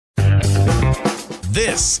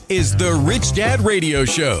This is the Rich Dad Radio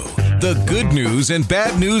Show. The good news and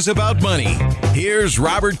bad news about money. Here's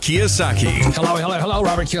Robert Kiyosaki. Hello.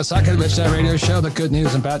 Robert Kiyosaki, the Rich Dad Radio Show. The good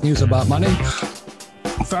news and bad news about money.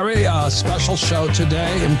 Very special show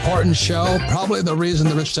today. Important show. Probably the reason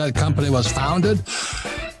the Rich Dad Company was founded.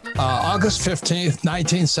 August 15th,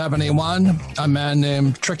 1971, a man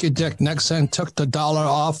named Tricky Dick Nixon took the dollar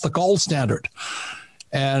off the gold standard.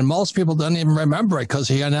 And most people don't even remember it because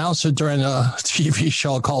he announced it during a TV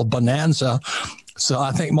show called Bonanza. So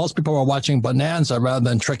I think most people were watching Bonanza rather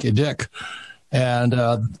than Tricky Dick. And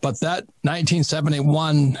but that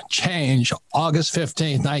 1971 change, August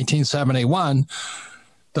 15th, 1971,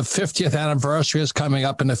 the 50th anniversary is coming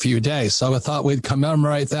up in a few days. So I thought we'd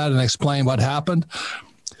commemorate that and explain what happened.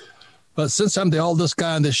 But since I'm the oldest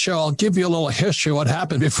guy on this show, I'll give you a little history of what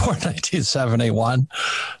happened before 1971.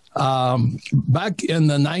 Back in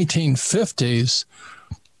the 1950s,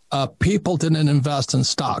 people didn't invest in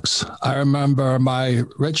stocks. I remember my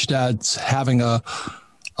rich dad's having an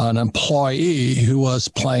employee who was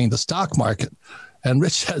playing the stock market. And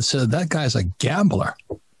Rich Dad said, that guy's a gambler.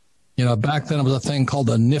 You know, back then it was a thing called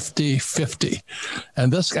a Nifty 50.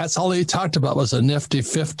 And that's all he talked about was a Nifty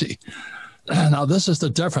 50. Now, this is the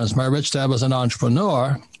difference. My rich dad was an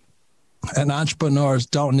entrepreneur, and entrepreneurs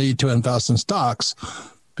don't need to invest in stocks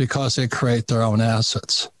because they create their own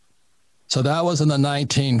assets. So that was in the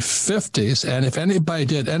 1950s, and if anybody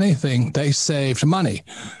did anything, they saved money.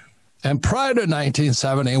 And prior to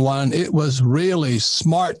 1971, it was really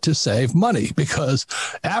smart to save money because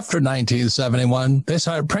after 1971, they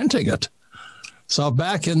started printing it. So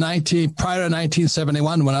back in prior to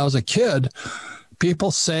 1971, when I was a kid, people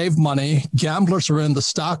saved money, gamblers were in the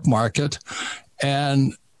stock market,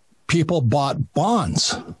 and people bought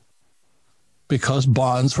bonds because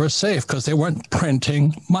bonds were safe because they weren't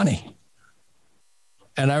printing money.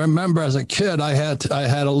 And I remember as a kid, I had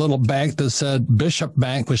a little bank that said Bishop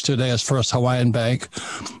Bank, which today is First Hawaiian Bank.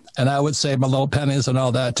 And I would save my little pennies and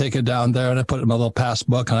all that, take it down there, and I put it in my little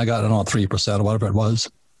passbook, and I got 3% or whatever it was.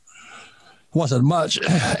 Wasn't much.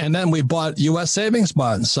 And then we bought U.S. savings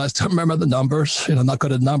bonds. So I still remember the numbers. You know, not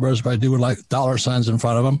good at numbers, but I do like dollar signs in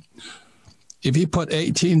front of them. If you put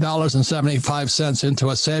 $18.75 into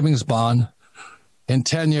a savings bond, in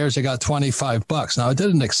 10 years, you got $25. Now, it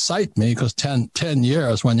didn't excite me because 10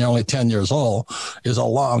 years when you're only 10 years old is a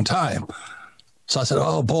long time. So I said,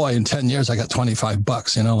 oh, boy, in 10 years, I got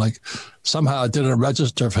 $25. You know, like somehow it didn't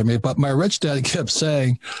register for me. But my rich dad kept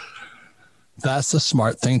saying, that's the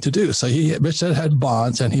smart thing to do. So Rich Dad had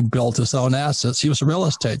bonds and he built his own assets. He was a real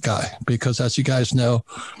estate guy because, as you guys know,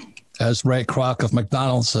 as Ray Kroc of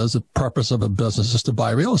McDonald's says, the purpose of a business is to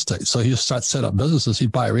buy real estate. So he started set up businesses.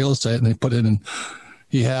 He'd buy real estate and he put it in.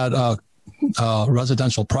 He had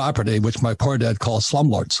residential property, which my poor dad called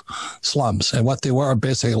slums. And what they were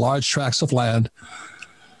basically large tracts of land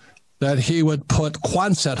that he would put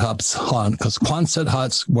Quonset huts on, because Quonset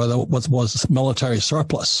huts was military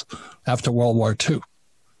surplus after World War II.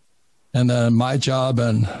 And then my job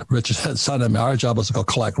and Richard's son and our job was to go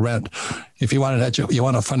collect rent. If you want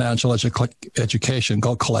a financial education,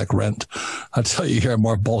 go collect rent. Until you hear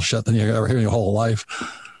more bullshit than you ever hear in your whole life.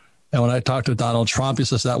 And when I talked to Donald Trump, he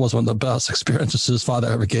says that was one of the best experiences his father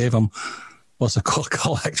ever gave him, was to go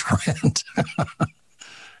collect rent.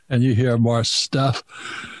 And you hear more stuff.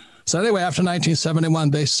 So anyway, after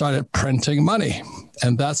 1971, they started printing money.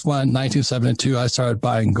 And that's when, 1972, I started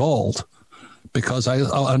buying gold because I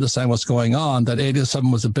understand what's going on, that 87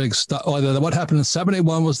 was a big stuff. What happened in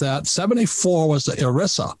 71 was that. 74 was the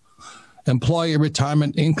ERISA, Employee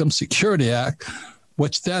Retirement Income Security Act,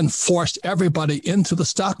 which then forced everybody into the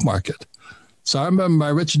stock market. So I remember my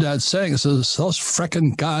rich dad saying, those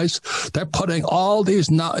frickin' guys, they're putting all these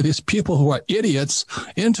people who are idiots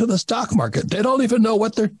into the stock market. They don't even know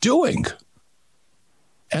what they're doing.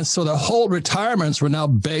 And so the whole retirements were now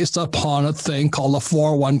based upon a thing called a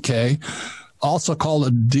 401k, also called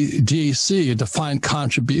a DC, a defined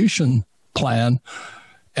contribution plan.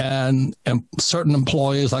 And certain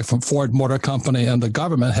employees, like from Ford Motor Company and the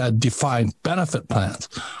government, had defined benefit plans.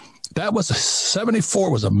 That was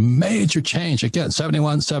 74 was a major change. Again,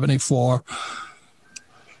 71, 74.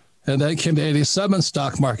 And then came the 87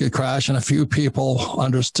 stock market crash, and a few people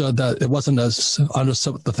understood that it wasn't as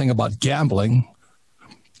understood the thing about gambling.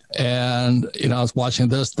 And, you know, I was watching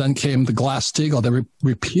this. Then came the Glass-Steagall. They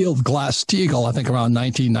repealed Glass-Steagall, I think around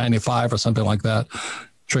 1995 or something like that.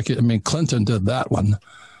 Clinton did that one.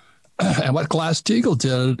 And what Glass-Steagall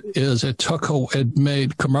did is it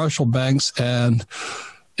made commercial banks and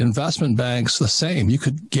investment banks the same. You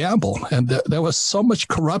could gamble. And there was so much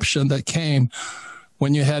corruption that came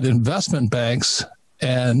when you had investment banks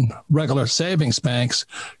and regular savings banks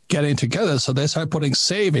getting together. So they started putting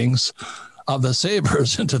savings of the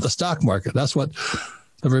savers into the stock market. That's what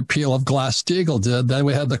the repeal of Glass-Steagall did. Then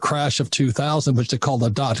we had the crash of 2000, which they called the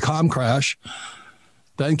dot-com crash.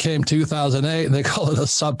 Then came 2008, and they call it a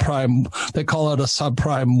subprime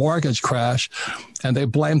mortgage crash, and they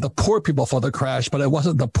blamed the poor people for the crash, but it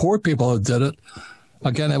wasn't the poor people who did it.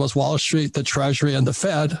 Again, it was Wall Street, the Treasury, and the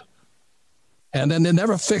Fed. And then they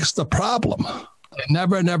never fixed the problem. They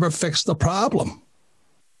never fixed the problem.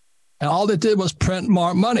 And all they did was print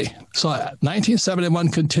more money. So 1971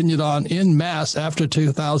 continued on in mass after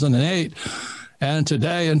 2008. And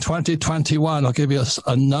today in 2021, I'll give you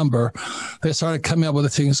a number, they started coming up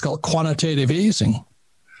with things called quantitative easing.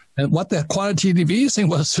 And what that quantitative easing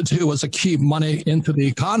was to do was to keep money into the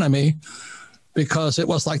economy, because it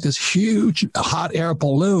was like this huge hot air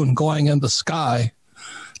balloon going in the sky,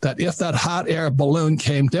 that if that hot air balloon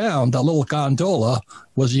came down, the little gondola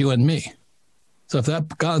was you and me. So if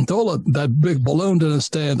that gondola, that big balloon didn't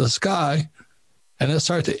stay in the sky and it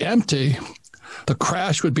started to empty, the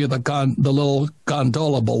crash would be the little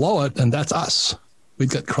gondola below it, and that's us. We'd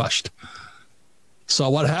get crushed. So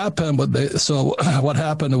what happened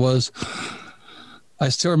was, I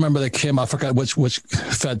still remember they came, I forgot which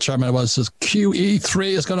Fed chairman it was, says QE3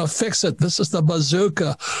 is going to fix it. This is the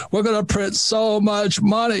bazooka. We're going to print so much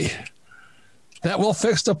money that will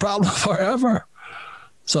fix the problem forever.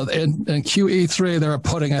 So in QE3, they were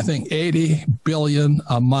putting, I think, $80 billion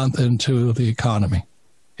a month into the economy.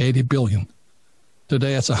 $80 billion.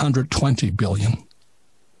 Today, it's $120 billion.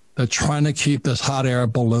 They're trying to keep this hot air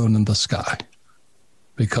balloon in the sky,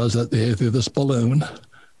 because this balloon,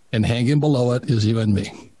 and hanging below it is you and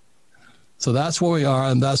me. So that's where we are,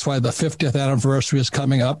 and that's why the 50th anniversary is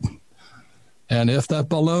coming up. And if that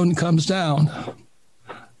balloon comes down,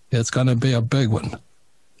 it's going to be a big one.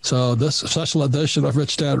 So this special edition of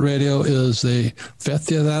Rich Dad Radio is the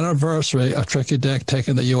 50th anniversary of Tricky Dick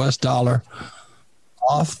taking the U.S. dollar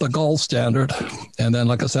off the gold standard. And then,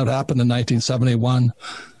 like I said, it happened in 1971.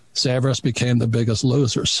 Savers became the biggest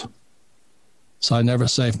losers. So I never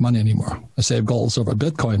saved money anymore. I saved gold, silver,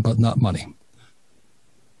 Bitcoin, but not money.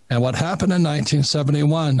 And what happened in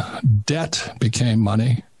 1971, debt became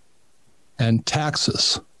money and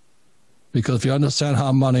taxes. Because if you understand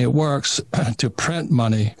how money works, to print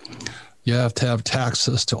money, you have to have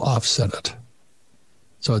taxes to offset it.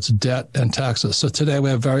 So it's debt and taxes. So today we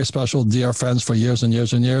have very special dear friends for years and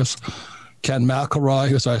years and years. Ken McElroy,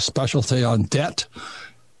 who's our specialty on debt,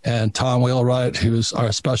 and Tom Wheelwright, who's our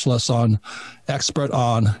expert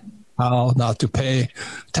on how not to pay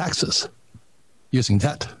taxes using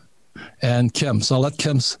debt. And Kim. So let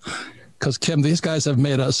Kim's, because Kim, these guys have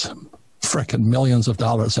made us frickin' millions of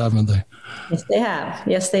dollars, haven't they? Yes, they have.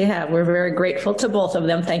 Yes, they have. We're very grateful to both of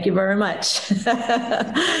them. Thank you very much.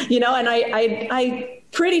 And I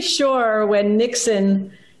pretty sure when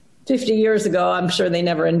Nixon 50 years ago, I'm sure they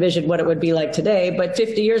never envisioned what it would be like today, but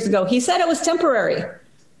 50 years ago, he said it was temporary.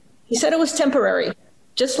 He said it was temporary,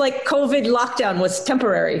 just like COVID lockdown was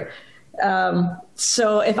temporary.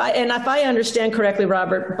 So if I understand correctly,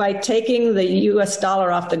 Robert, by taking the U.S.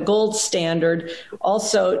 dollar off the gold standard,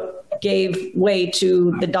 also gave way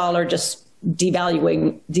to the dollar just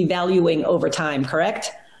devaluing over time,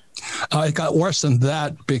 correct? It got worse than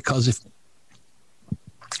that, because if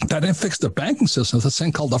that didn't fix the banking system, it's a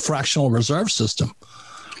thing called the fractional reserve system.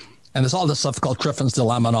 And there's all this stuff called Griffin's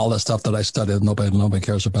dilemma and all this stuff that I studied nobody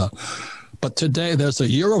cares about. But today there's a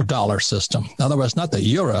euro dollar system. In other words, not the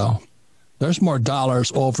euro. There's more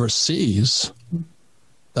dollars overseas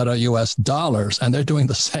that are U.S. dollars, and they're doing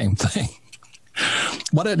the same thing.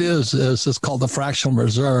 What it is it's called the fractional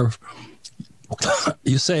reserve.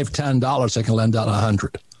 You save $10, they can lend out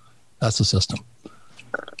 100. That's the system.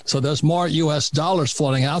 So there's more U.S. dollars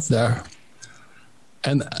floating out there,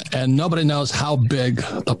 and nobody knows how big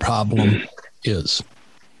the problem is.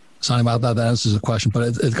 Something about that answers the question,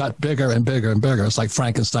 but it got bigger and bigger and bigger. It's like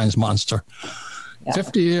Frankenstein's monster. Yeah.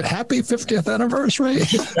 Happy 50th anniversary.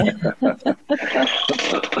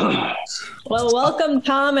 Well, welcome,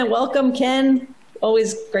 Tom, and welcome, Ken.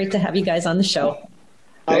 Always great to have you guys on the show.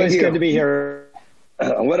 Always good to be here.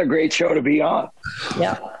 What a great show to be on.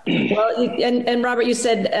 Yeah. Well, and Robert, you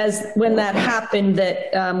said when that happened,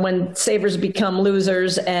 that when savers become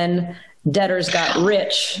losers and debtors got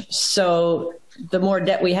rich, so the more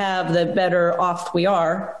debt we have, the better off we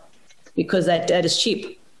are, because that debt is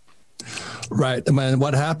cheap. Right. I mean,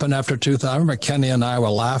 what happened after 2000, I remember Kenny and I were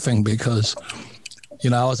laughing because,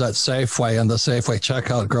 I was at Safeway, and the Safeway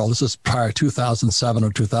checkout girl, this is prior 2007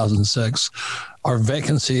 or 2006, our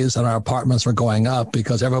vacancies in our apartments were going up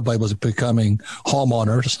because everybody was becoming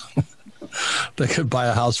homeowners. They could buy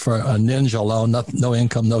a house for a ninja loan, no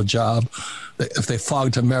income, no job. If they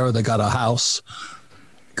fogged a mirror, they got a house.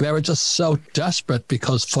 They were just so desperate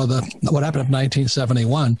because what happened in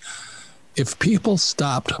 1971, if people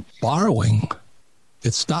stopped borrowing,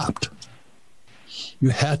 it stopped. You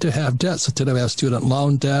had to have debt. So today we have student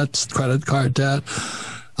loan debt, credit card debt.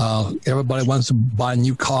 Everybody wants to buy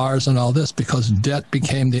new cars and all this because debt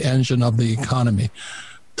became the engine of the economy.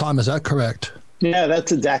 Tom, is that correct? Yeah,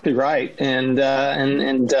 that's exactly right. And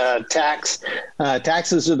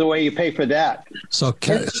taxes are the way you pay for debt. Most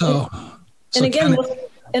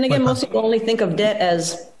people only think of debt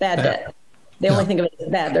as bad debt. They only think of it as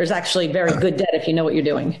bad. There's actually very good debt if you know what you're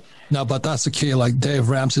doing. No, but that's the key. Like Dave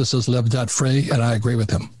Ramsey says, live debt free, and I agree with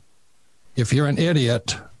him. If you're an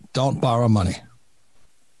idiot, don't borrow money.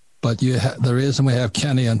 But the reason we have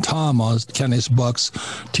Kenny and Tom on Kenny's books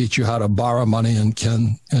teach you how to borrow money, and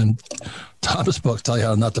Tom's books tell you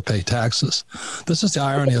how not to pay taxes. This is the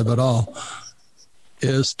irony of it all.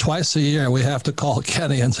 Is twice a year we have to call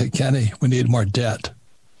Kenny and say, Kenny, we need more debt.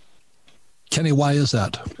 Kenny, why is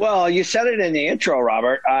that? Well, you said it in the intro,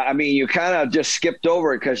 Robert. I mean, you kind of just skipped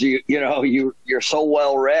over it because you're so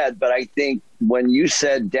well read. But I think when you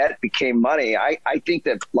said debt became money, I think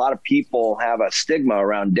that a lot of people have a stigma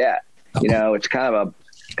around debt. It's kind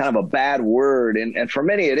of a bad word, and for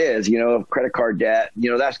many it is. Credit card debt.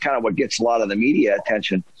 That's kind of what gets a lot of the media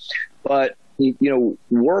attention. But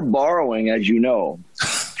we're borrowing, as you know,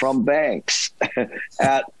 from banks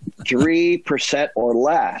at 3% or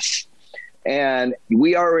less. And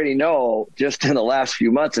we already know just in the last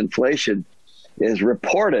few months, inflation is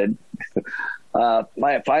reported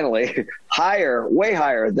finally way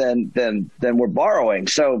higher than we're borrowing.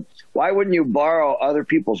 So why wouldn't you borrow other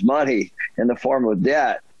people's money in the form of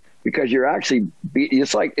debt? Because you're actually,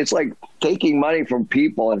 it's like taking money from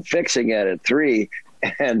people and fixing it at 3,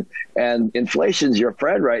 and inflation's your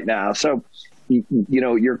friend right now. So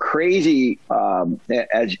you're crazy,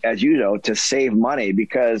 as you know, to save money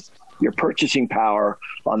because your purchasing power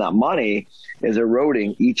on that money is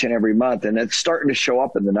eroding each and every month, and it's starting to show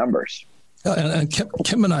up in the numbers. And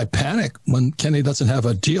Kim and I panic when Kenny doesn't have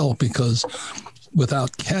a deal because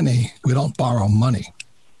without Kenny, we don't borrow money.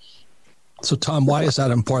 So, Tom, why is that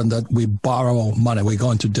important that we borrow money? We go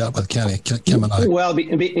into debt with Kenny, Kim and I. Well,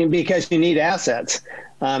 because you need assets.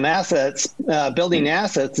 Building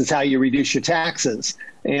assets is how you reduce your taxes.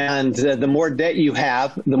 And the more debt you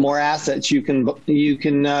have, the more assets you can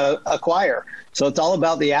acquire. So it's all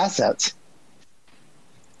about the assets.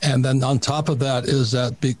 And then on top of that is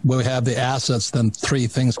that we have the assets, then 3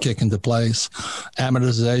 things kick into place: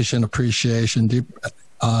 amortization, appreciation,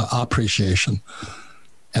 appreciation,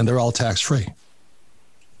 and they're all tax-free.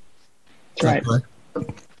 That's right.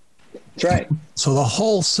 That's right. So the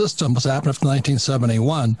whole system was happening from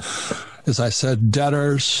 1971. As I said,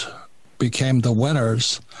 debtors became the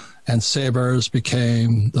winners and savers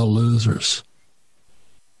became the losers.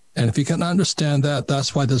 And if you can understand that,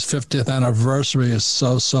 that's why this 50th anniversary is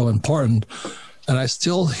so important. And I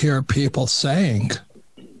still hear people saying,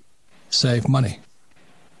 save money.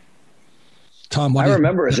 Tom, I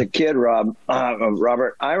remember as a kid, Robert,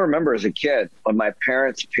 I remember as a kid when my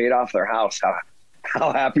parents paid off their house,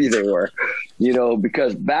 how happy they were,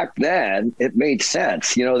 because back then it made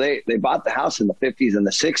sense. They bought the house in the 50s and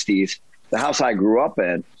the 60s, the house I grew up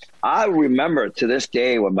in. I remember to this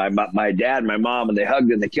day when my dad, my mom, and they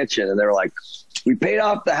hugged in the kitchen and they were like, we paid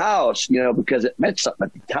off the house, because it meant something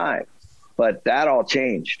at the time. But that all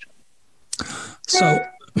changed. So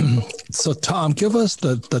Tom, give us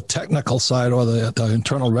the technical side or the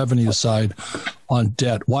internal revenue side on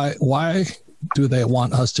debt. Why do they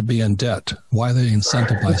want us to be in debt? Why they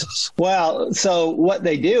incentivize us? Well, so what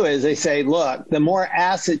they do is they say, look, the more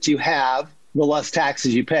assets you have, the less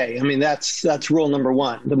taxes you pay. I mean, that's rule number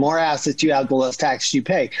 1. The more assets you have, the less taxes you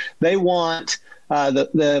pay. They want,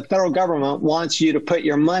 the federal government wants you to put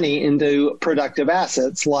your money into productive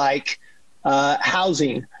assets like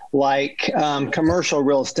housing, like commercial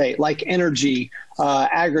real estate, like energy,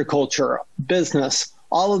 agriculture, business.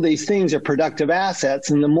 All of these things are productive assets,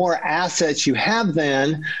 and the more assets you have,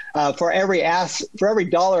 then for every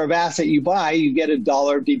dollar of asset you buy, you get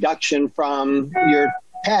 $1 deduction from your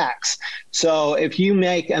tax. So if you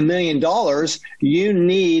make $1 million, you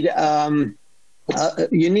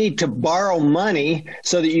need to borrow money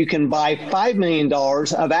so that you can buy $5 million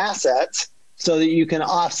of assets, so that you can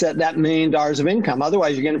offset that $1 million of income.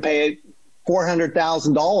 Otherwise, you're going to pay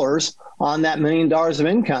 $400,000 on that $1 million of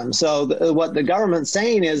income. So what the government's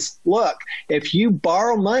saying is, look, if you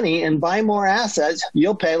borrow money and buy more assets,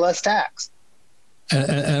 you'll pay less tax.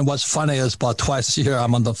 And what's funny is about twice a year,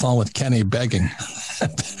 I'm on the phone with Kenny begging,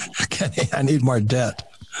 Kenny, I need more debt.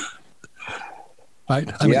 Right?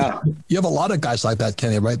 I mean, you have a lot of guys like that,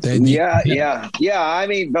 Kenny, right? Yeah. I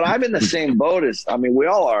mean, but I'm in the same boat as, I mean, we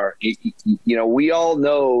all are. You know, we all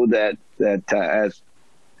know that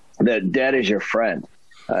debt is your friend.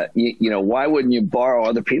 You know, why wouldn't you borrow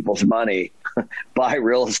other people's money, buy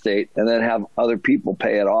real estate, and then have other people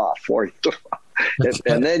pay it off for you?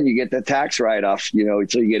 And then you get the tax write-offs, you know,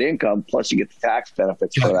 so you get income, plus you get the tax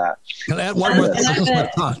benefits for that. Can I add one more?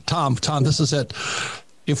 Tom, this is it.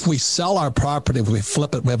 If we sell our property, if we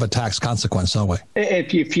flip it, we have a tax consequence, don't we?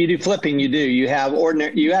 If you do flipping, you do. You have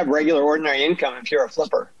regular ordinary income if you're a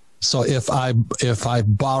flipper. So if I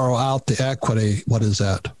borrow out the equity, what is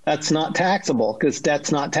that? That's not taxable because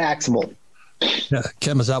debt's not taxable. Yeah.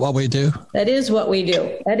 Kim, is that what we do? That is what we do.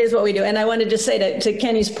 And I wanted to say to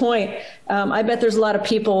Kenny's point, I bet there's a lot of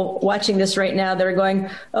people watching this right now that are going,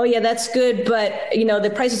 oh, yeah, that's good. But, you know,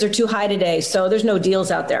 the prices are too high today. So there's no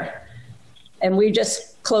deals out there. And we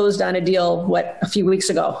just closed on a deal, a few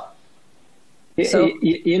weeks ago. So,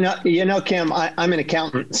 you know, Kim, I'm an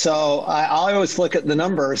accountant, so I always look at the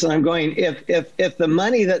numbers, and I'm going, if the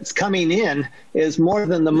money that's coming in is more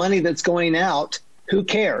than the money that's going out, who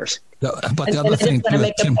cares? No, but the other thing,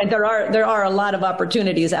 there are a lot of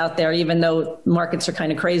opportunities out there, even though markets are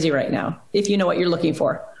kind of crazy right now, if you know what you're looking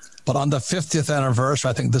for. But on the 50th anniversary,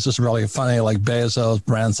 I think this is really funny. Like Bezos,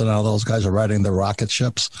 Branson, and all those guys are riding the rocket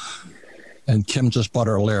ships, and Kim just bought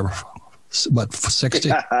her Lear, what,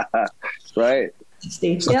 60? Right.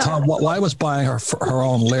 So Tom, why was buying her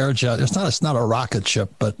own Learjet? It's not a rocket ship,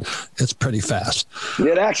 but it's pretty fast.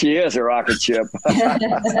 It actually is a rocket ship.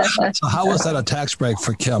 So how was that a tax break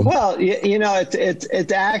for Kim? Well, you know, it's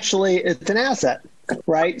an asset,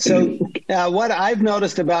 right? So what I've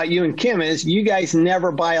noticed about you and Kim is you guys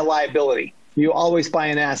never buy a liability. You always buy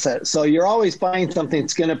an asset. So you're always buying something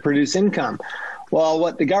that's going to produce income. Well,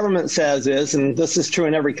 what the government says is, and this is true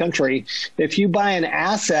in every country, if you buy an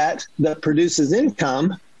asset that produces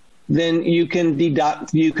income, then you can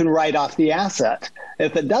write off the asset.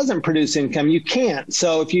 If it doesn't produce income, you can't.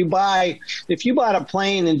 So if you bought a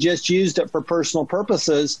plane and just used it for personal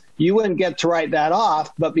purposes, you wouldn't get to write that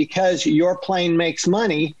off. But because your plane makes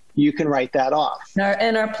money, you can write that off.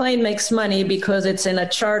 And our plane makes money because it's in a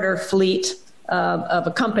charter fleet of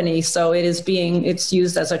a company. So it's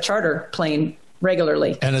used as a charter plane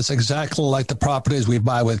regularly. And it's exactly like the properties we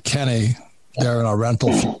buy with Kenny. They're in a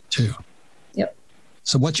rental fleet too. Yep.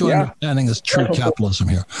 So what you're understanding is true capitalism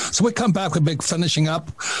here. So we come back with big finishing up.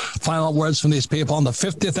 Final words from these people on the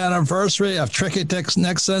 50th anniversary of Tricky Dick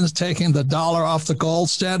Nixon's taking the dollar off the gold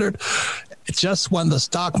standard. It's just when the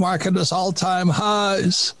stock market is all-time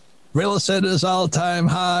highs. Real estate is all-time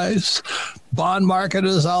highs. Bond market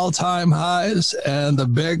is all-time highs. And the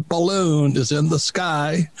big balloon is in the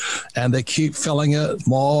sky. And they keep filling it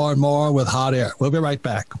more and more with hot air. We'll be right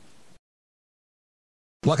back.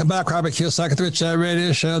 Welcome back, Robert Kiyosaki, the Rich Dad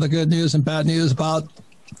Radio Show. The good news and bad news about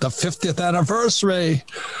the 50th anniversary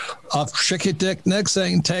of Tricky Dick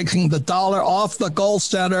Nixon taking the dollar off the gold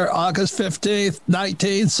standard August 15th,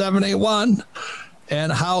 1971. And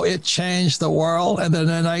how it changed the world. And then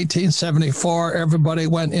in 1974, everybody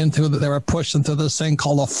they were pushed into this thing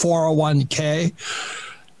called a 401k.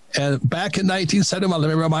 And back in 1971, let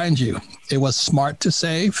me remind you, it was smart to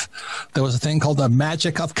save. There was a thing called the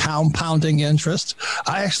magic of compounding interest.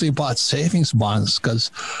 I actually bought savings bonds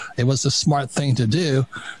because it was the smart thing to do.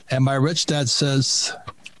 And my rich dad says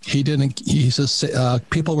he says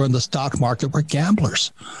people were in the stock market were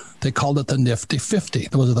gamblers. They called it the Nifty 50.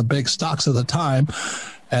 Those were the big stocks at the time.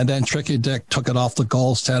 And then Tricky Dick took it off the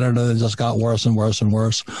gold standard, and it just got worse and worse and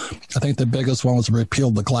worse. I think the biggest one was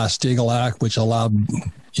repealed the Glass-Steagall Act, which allowed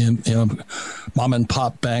mom and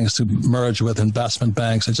pop banks to merge with investment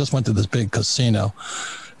banks. It just went to this big casino.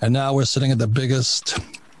 And now we're sitting at the biggest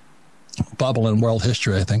bubble in world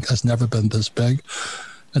history, I think. It's never been this big.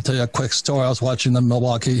 I'll tell you a quick story. I was watching the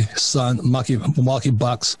Milwaukee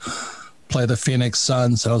Bucks play the Phoenix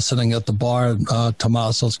Suns. I was sitting at the bar,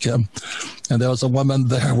 Tommaso's, Kim, and there was a woman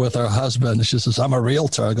there with her husband. She says, I'm a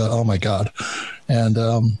realtor. I go, oh my God. And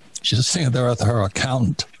she's sitting there with her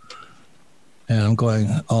accountant. And I'm going,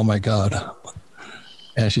 oh my God.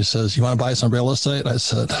 And she says, you want to buy some real estate? I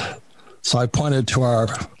said, so I pointed to our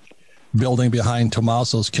building behind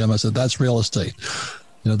Tommaso's, Kim. I said, that's real estate.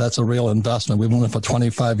 That's a real investment. We've owned it for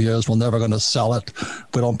 25 years. We're never going to sell it.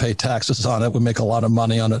 We don't pay taxes on it. We make a lot of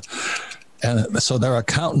money on it. And so their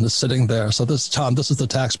accountant is sitting there. So this is the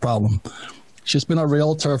tax problem. She's been a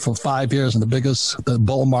realtor for 5 years in the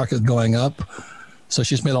bull market going up. So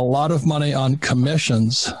she's made a lot of money on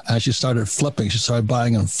commissions as she started flipping. She started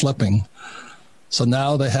buying and flipping. So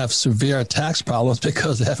now they have severe tax problems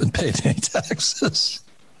because they haven't paid any taxes.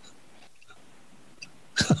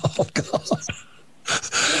 Oh, God.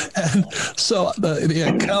 And so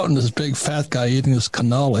the accountant, this big fat guy eating this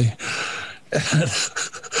cannoli. And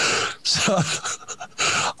so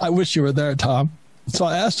I wish you were there, Tom. So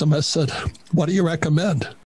I asked him, I said, what do you recommend?